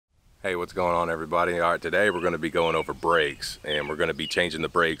Hey, what's going on, everybody? All right, today we're going to be going over brakes, and we're going to be changing the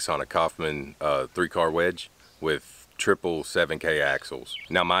brakes on a Kaufman 3-car wedge with triple 7K axles.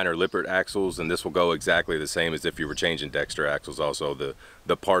 Now mine are Lippert axles, and this will go exactly the same as if you were changing Dexter axles. Also,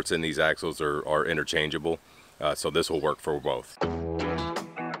 the parts in these axles are interchangeable, so this will work for both.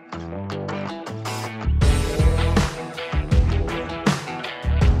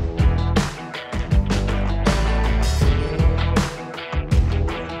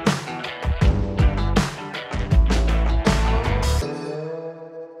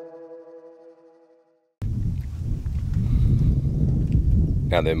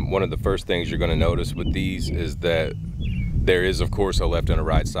 Now then, one of the first things you're going to notice with these is that there is, of course, a left and a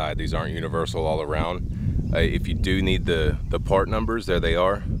right side. These aren't universal all around. If you do need the part numbers, there they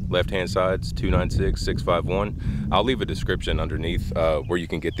are. Left-hand sides, 296, 651. I'll leave a description underneath where you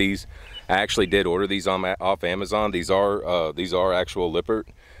can get these. I actually did order these off Amazon. These are actual Lippert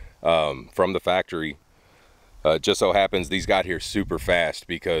from the factory. Just so happens these got here super fast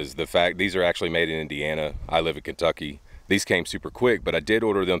because these are actually made in Indiana. I live in Kentucky. These came super quick, but I did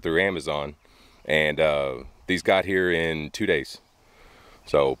order them through Amazon, and these got here in 2 days.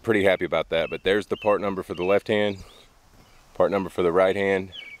 So pretty happy about that. But there's the part number for the left hand, part number for the right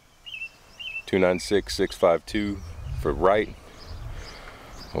hand, 296, 652 for right.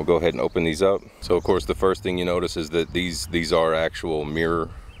 We'll go ahead and open these up. So of course the first thing you notice is that these are actual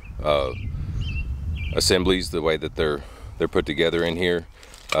mirror assemblies, the way that they're put together in here.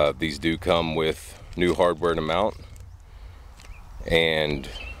 These do come with new hardware to mount, and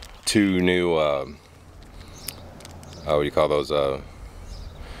two new what do you call those,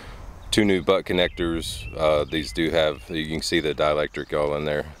 two new butt connectors. These do have, you can see the dielectric all in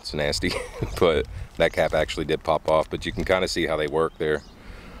there. It's nasty. But that cap actually did pop off, but you can kind of see how they work there.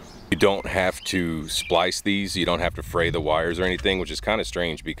 You don't have to splice these, you don't have to fray the wires or anything, which is kind of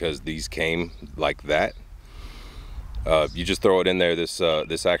strange because these came like that. You just throw it in there.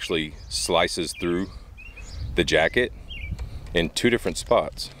 This actually slices through the jacket in 2 different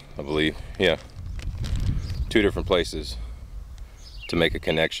spots, I believe. Yeah, 2 different places to make a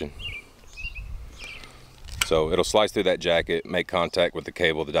connection. So it'll slice through that jacket, make contact with the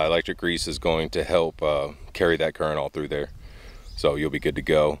cable. The dielectric grease is going to help carry that current all through there. So you'll be good to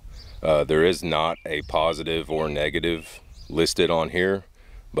go. There is not a positive or negative listed on here,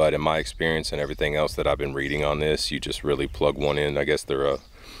 but in my experience and everything else that I've been reading on this, you just really plug one in. I guess they're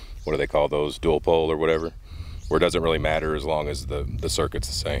what do they call those, dual pole or whatever, where it doesn't really matter as long as the circuit's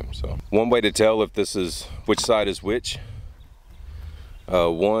the same. So one way to tell if this is which side is which,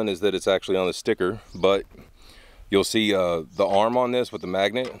 one is that it's actually on the sticker, but you'll see the arm on this with the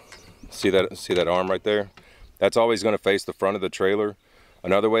magnet. See that arm right there? That's always going to face the front of the trailer.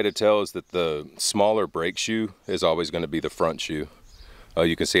 Another way to tell is that the smaller brake shoe is always going to be the front shoe.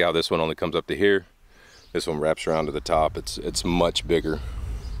 You can see how this one only comes up to here. This one wraps around to the top. It's much bigger.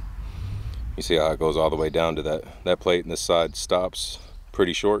 You see how it goes all the way down to that plate, and this side stops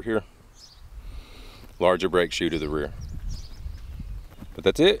pretty short here. Larger brake shoe to the rear. But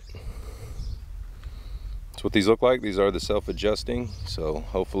that's it. That's what these look like. These are the self-adjusting, so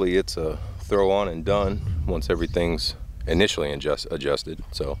hopefully it's a throw on and done once everything's initially adjusted.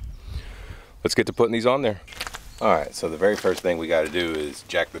 So let's get to putting these on there. All right, so the very first thing we got to do is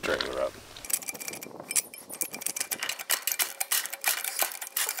jack the trailer up.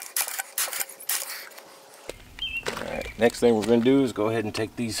 All right, next thing we're going to do is go ahead and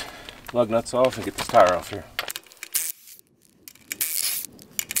take these lug nuts off and get this tire off here.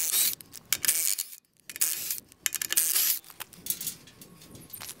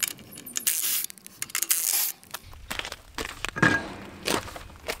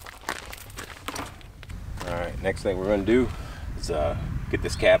 Next thing we're going to do is get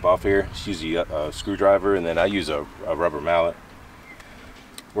this cap off here. Just use a screwdriver, and then I use a rubber mallet.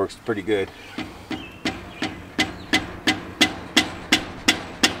 Works pretty good.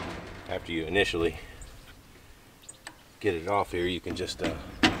 After you initially get it off here, you can just kind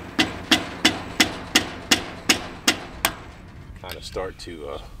of start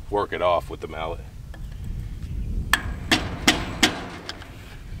to work it off with the mallet.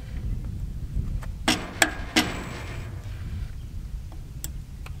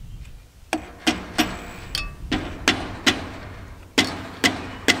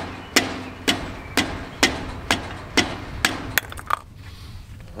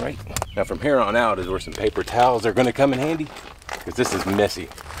 Right, now from here on out is where some paper towels are going to come in handy, because this is messy.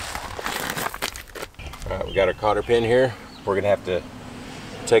 All right, we got our cotter pin here. We're going to have to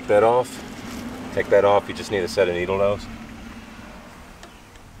take that off. You just need a set of needle nose.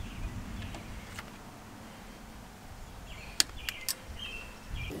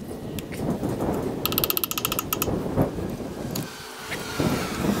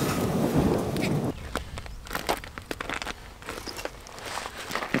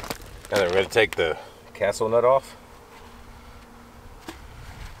 then we're going to take the castle nut off.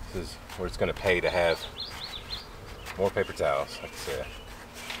 This is where it's going to pay to have more paper towels, like I said.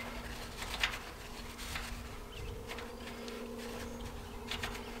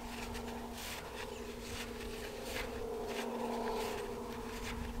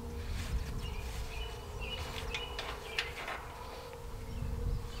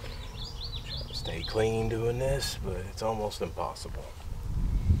 Trying to stay clean doing this, but it's almost impossible.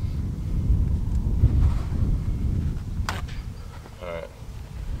 Alright.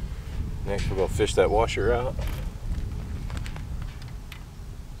 Next we're going to fish that washer out.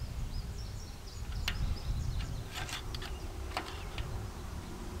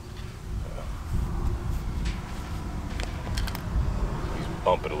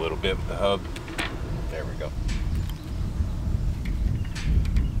 Bump it a little bit with the hub. There we go.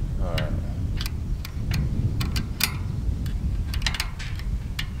 Alright.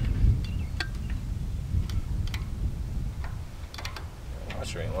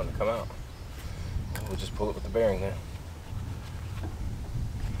 Washer ain't wanting to come out. We'll just pull it with the bearing then.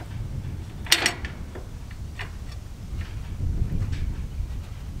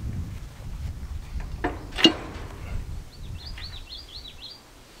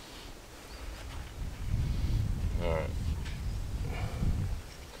 Alright.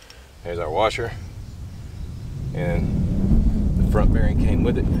 There's our washer. And the front bearing came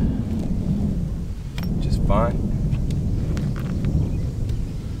with it. Just fine.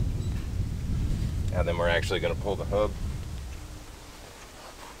 Now then we're actually going to pull the hub.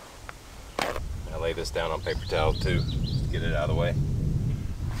 I lay this down on paper towel too, just to get it out of the way.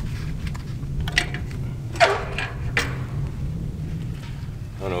 I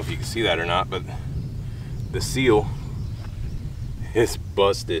don't know if you can see that or not, but the seal is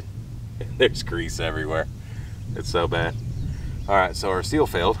busted. There's grease everywhere. It's so bad. Alright, so our seal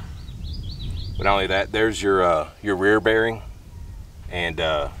failed. But not only that, there's your rear bearing, and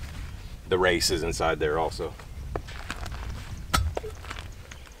the race is inside there also.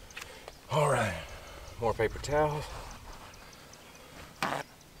 Alright, more paper towels.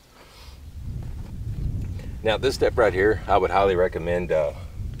 Now this step right here, I would highly recommend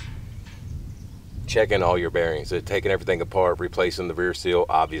checking all your bearings, taking everything apart, replacing the rear seal.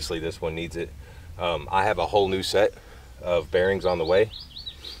 Obviously this one needs it. I have a whole new set of bearings on the way.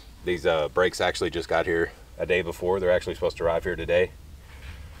 These brakes actually just got here a day before. They're actually supposed to arrive here today,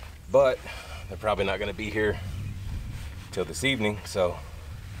 but they're probably not going to be here till this evening, so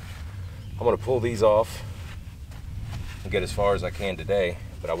I'm going to pull these off and get as far as I can today.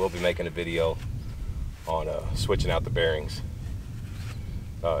 But I will be making a video on switching out the bearings,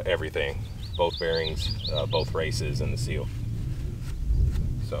 everything, both bearings, both races, and the seal.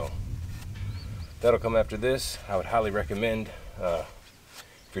 So that'll come after this. I would highly recommend,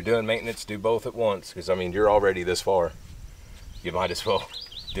 if you're doing maintenance, do both at once, because I mean, you're already this far, you might as well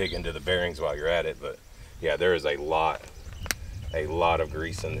dig into the bearings while you're at it. But yeah, there is a lot of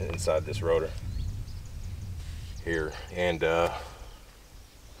grease inside this rotor here, and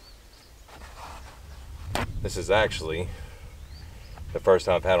this is actually the first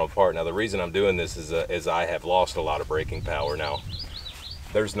time I've had them apart. Now the reason I'm doing this is I have lost a lot of braking power. Now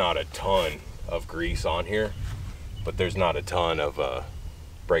there's not a ton of grease on here, but there's not a ton of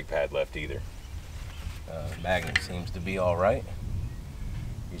brake pad left either. Magnet seems to be all right.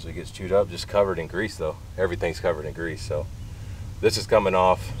 Usually gets chewed up, just covered in grease though. Everything's covered in grease. So this is coming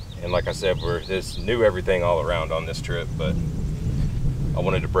off, and like I said, we're this new everything all around on this trip, but I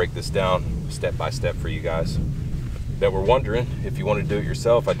wanted to break this down step by step for you guys that were wondering if you want to do it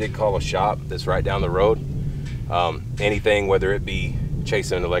yourself. I did call a shop that's right down the road. Anything, whether it be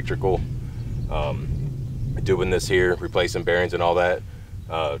chasing electrical, doing this here, replacing bearings and all that,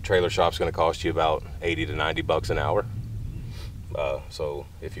 trailer shop's going to cost you about 80 to 90 bucks an hour. So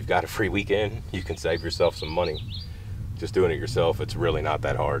if you've got a free weekend, you can save yourself some money just doing it yourself. It's really not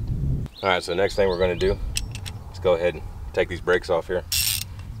that hard. All right, so the next thing we're going to do is go ahead and take these brakes off here.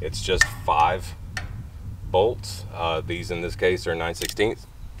 It's just 5 bolts. These in this case are 9/16.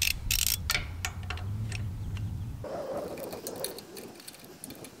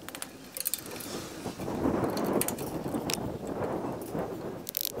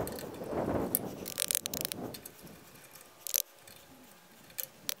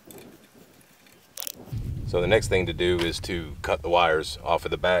 So the next thing to do is to cut the wires off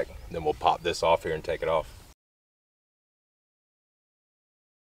of the back, then we'll pop this off here and take it off.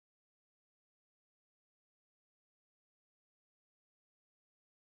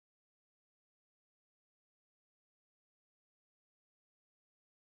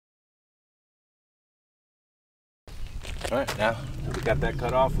 All right, now that we got that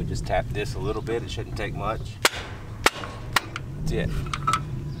cut off, we just tap this a little bit. It shouldn't take much. That's it.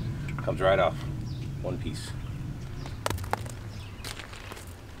 Comes right off. One piece.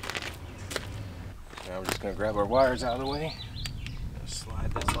 Now we're just gonna grab our wires out of the way.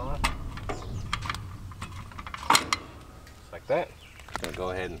 Slide this on. Just like that. Just gonna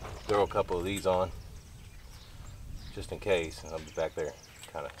go ahead and throw a couple of these on, just in case. And I'll be back there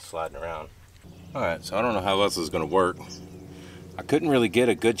kind of sliding around. All right, so I don't know how else this is gonna work. I couldn't really get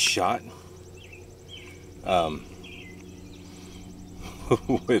a good shot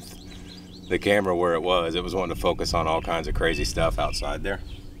with the camera where it was. It was wanting to focus on all kinds of crazy stuff outside there.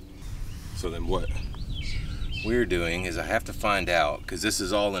 So then what we're doing is I have to find out, because this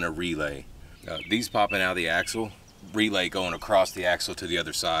is all in a relay. These popping out of the axle, relay going across the axle to the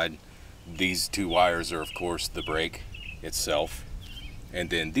other side. These two wires are of course the brake itself. And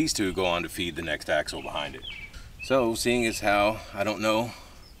then these two go on to feed the next axle behind it. So seeing as how I don't know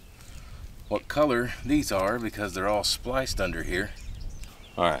what color these are because they're all spliced under here.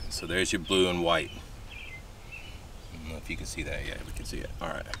 All right, so there's your blue and white. I don't know if you can see that. Yeah, we can see it. All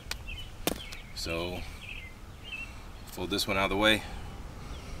right. So fold this one out of the way.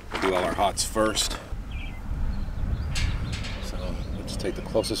 We'll do all our hots first. So let's take the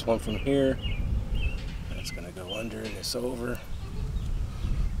closest one from here. That's gonna go under and this over.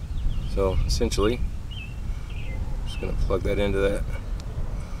 So essentially, I'm just gonna plug that into that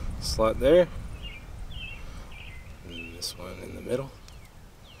slot there. And this one in the middle.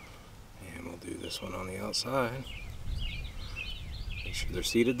 And we'll do this one on the outside. Make sure they're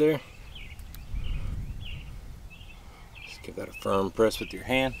seated there. Just give that a firm press with your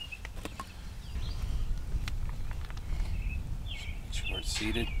hand. Make sure it's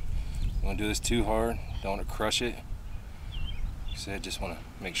seated. Don't want to do this too hard. Don't want to crush it. Like I said, just want to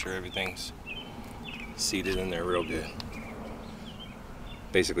make sure everything's seated in there real good.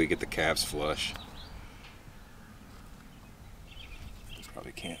 Basically get the calves flush. You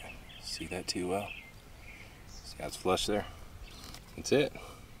probably can't see that too well. See how it's flush there? That's it.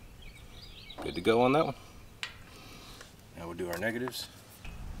 Good to go on that one. Now we'll do our negatives.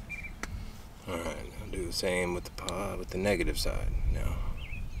 Alright, I'll do the same with the negative side now.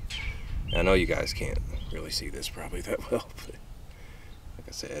 I know you guys can't really see this probably that well, but like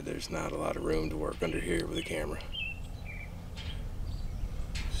I said, there's not a lot of room to work under here with the camera.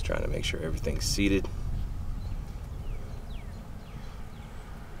 Just trying to make sure everything's seated.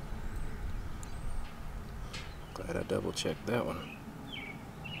 Glad I double checked that one,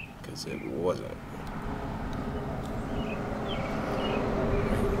 because it wasn't.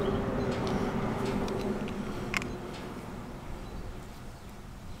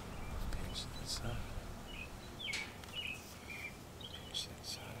 Pinch that side. Pinch that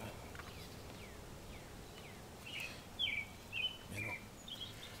side. Middle.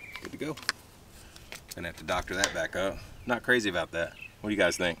 Good to go. Gonna have to doctor that back up. Not crazy about that. What do you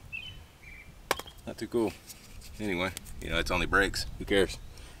guys think? Not too cool. Anyway, you know, it's only brakes. Who cares?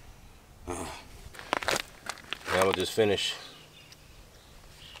 Now we'll just finish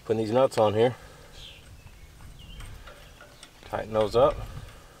putting these nuts on here. Tighten those up.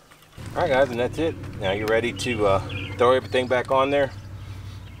 All right, guys, and that's it. Now you're ready to throw everything back on there.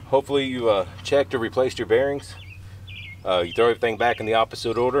 Hopefully you checked or replaced your bearings. You throw everything back in the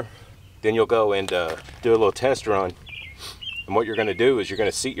opposite order. Then you'll go and do a little test run. And what you're going to do is you're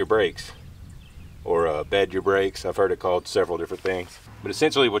going to seat your brakes, or bed your brakes. I've heard it called several different things. But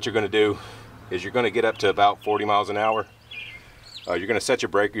essentially what you're going to do is you're going to get up to about 40 miles an hour. You're going to set your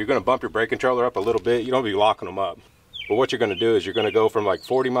brake, you're going to bump your brake controller up a little bit. You don't be locking them up. But what you're going to do is you're going to go from like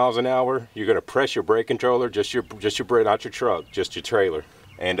 40 miles an hour. You're going to press your brake controller, just your brake, not your truck, just your trailer.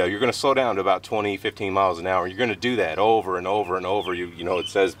 And you're going to slow down to about 20-15 miles an hour. You're going to do that over and over and over. You know, it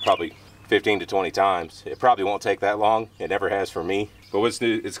says probably 15 to 20 times. It probably won't take that long. It never has for me. But what's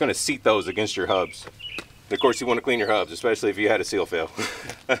new, it's going to seat those against your hubs. And of course, you want to clean your hubs, especially if you had a seal fail.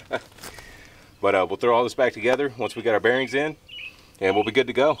 But we'll throw all this back together once we get our bearings in, and we'll be good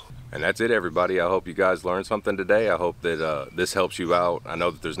to go. And that's it, everybody. I hope you guys learned something today. I hope that this helps you out. I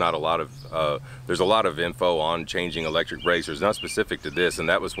know that there's not a lot of there's a lot of info on changing electric brakes. There's not specific to this, and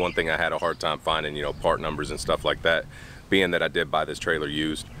that was one thing I had a hard time finding, you know, part numbers and stuff like that, being that I did buy this trailer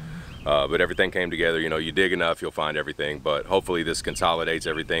used. But everything came together. You know, you dig enough, you'll find everything. But hopefully this consolidates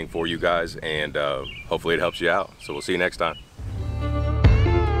everything for you guys, and hopefully it helps you out. So we'll see you next time.